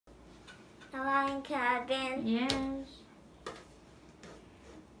Hello, Kevin. Yes.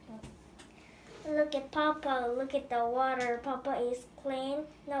 Look at Papa. Look at the water. Papa is clean.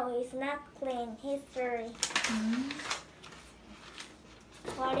 No, he's not clean. He's dirty.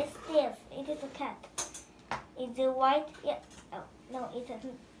 What is this? It is a cat. Is it white? Yeah. Oh, no, it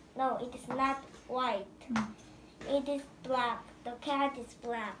isn't. No, it is not white. It is black. The cat is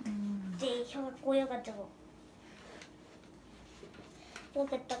black. 이제 혀가 꼬여가지고.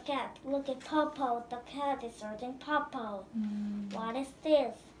 Look at the cat. Look at Papa. The cat is searching Papa. What is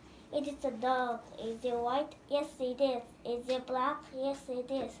this? It is a dog. Is it white? Yes, it is. Is it black? Yes, it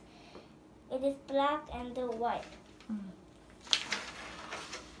is. It is black and white.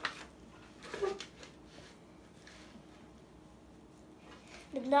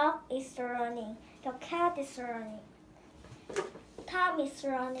 The dog is running. The cat is running. Tom is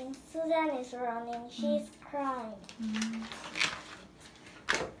running. Susan is running. She's crying.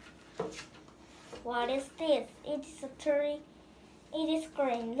 What is this? It is a tree. It is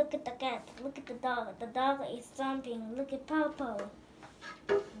green. Look at the cat. Look at the dog. The dog is jumping. Look at Papa.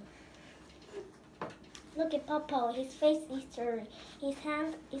 Look at Papa. His face is dirty. His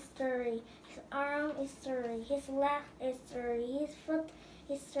hand is dirty. His arm is dirty. His leg is dirty. His foot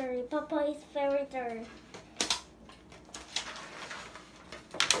is dirty. Papa is very dirty.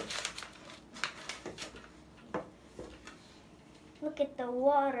 Look at the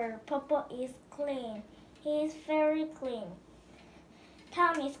water. Papa is clean. He is very clean.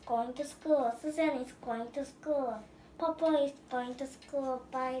 Tom is going to school. Susan is going to school. Papa is going to school.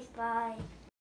 Bye-bye.